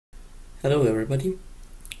Hello everybody.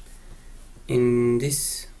 In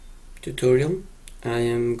this tutorial I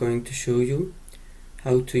am going to show you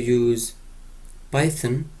how to use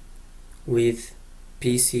Python with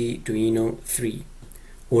pcduino 3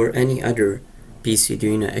 or any other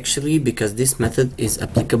pcduino actually, because this method is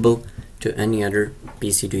applicable to any other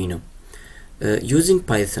pcduino. Using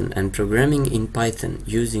Python and programming in Python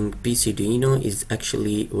using pcduino is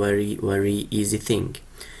actually very easy thing.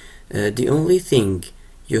 The only thing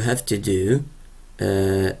you have to do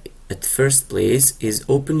at first place is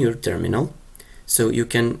open your terminal. So you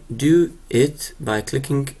can do it by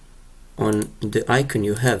clicking on the icon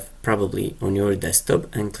you have probably on your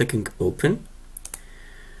desktop and clicking open,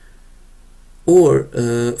 or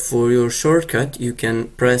for your shortcut you can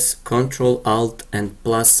press Ctrl Alt and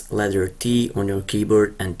plus letter T on your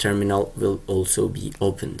keyboard and terminal will also be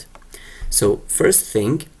opened. So first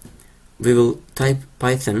thing, we will type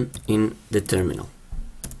Python in the terminal.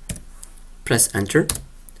 Press enter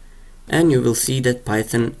and you will see that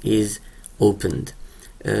Python is opened.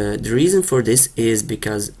 The reason for this is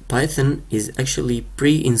because Python is actually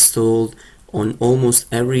pre-installed on almost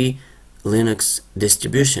every Linux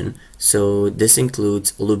distribution. So this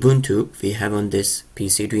includes Ubuntu we have on this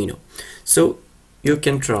pcduino. So you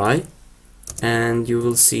can try and you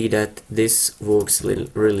will see that this works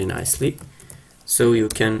really nicely. So you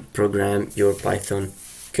can program your Python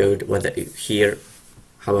code whether here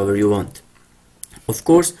however you want. Of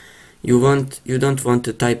course, you don't want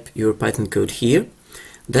to type your Python code here.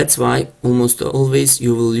 That's why almost always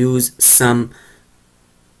you will use some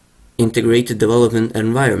integrated development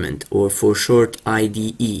environment, or for short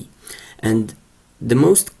IDE. And the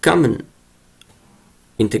most common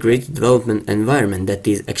integrated development environment that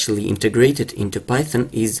is actually integrated into Python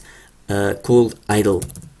is called idle.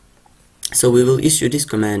 So we will issue this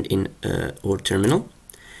command in our terminal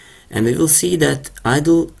and we will see that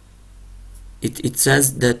idle, it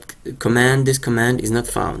says that this command is not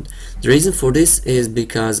found. The reason for this is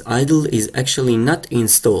because idle is actually not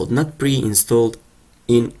installed, not pre-installed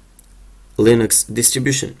in Linux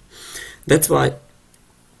distribution. That's why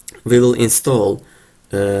we will install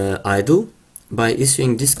idle by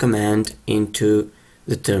issuing this command into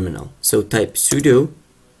the terminal. So type sudo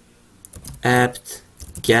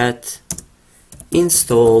apt-get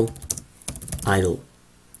install idle.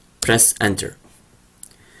 Press enter.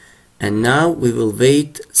 And now we will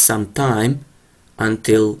wait some time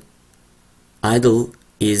until idle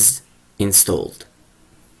is installed.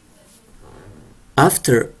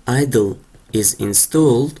 After idle is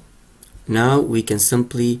installed, now we can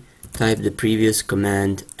simply type the previous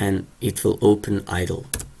command and it will open idle.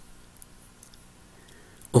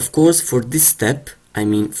 Of course, for this step, I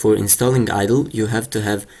mean for installing idle, you have to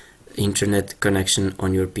have internet connection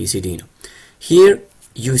on your pcduino. Here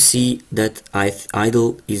you see that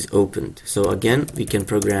idle is opened. So again, we can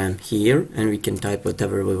program here and we can type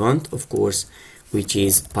whatever we want, of course, which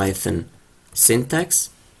is Python syntax,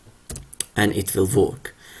 and it will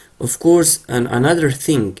work. Of course, another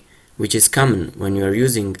thing which is common when you are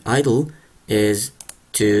using idle is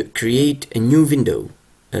to create a new window,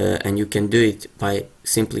 and you can do it by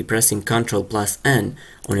simply pressing Ctrl plus N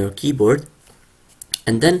on your keyboard,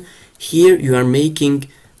 and then here you are making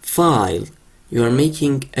file. You are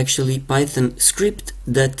making actually Python script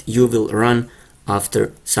that you will run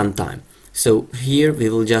after some time. So here we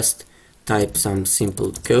will just type some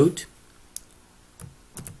simple code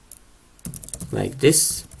like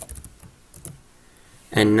this,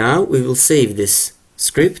 and now we will save this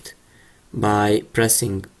script by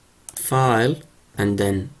pressing file and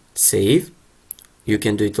then save. You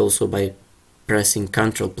can do it also by pressing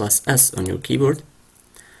Ctrl plus S on your keyboard.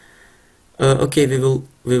 Okay, we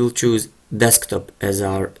will choose desktop as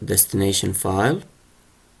our destination file,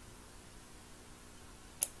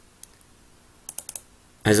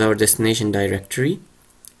 as our destination directory,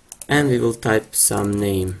 and we will type some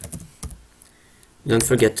name. Don't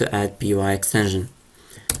forget to add py extension.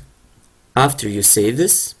 After you save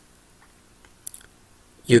this,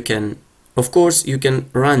 you can, of course, you can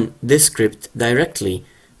run this script directly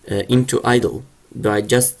into idle by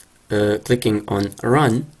just clicking on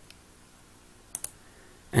run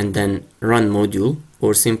and then run module,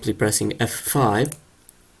 or simply pressing F5.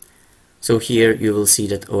 So here you will see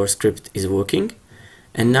that our script is working,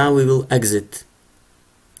 and now we will exit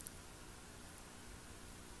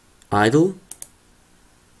idle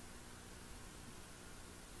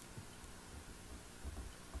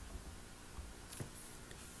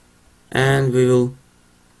and we will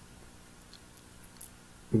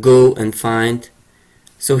go and find.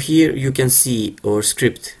 So here you can see our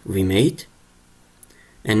script we made,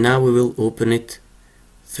 and now we will open it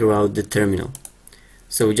throughout the terminal.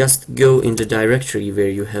 So just go in the directory where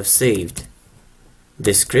you have saved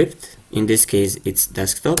the script. In this case it's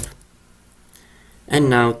desktop, and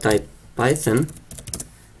now type Python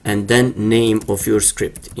and then name of your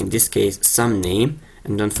script, in this case some name,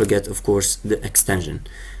 and don't forget of course the extension.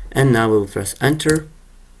 And now we'll press enter,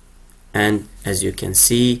 and as you can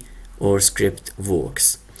see our script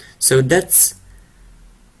works. So that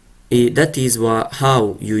is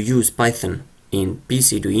how you use Python in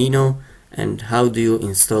pcduino, and how do you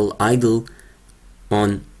install idle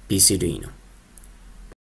on pcduino.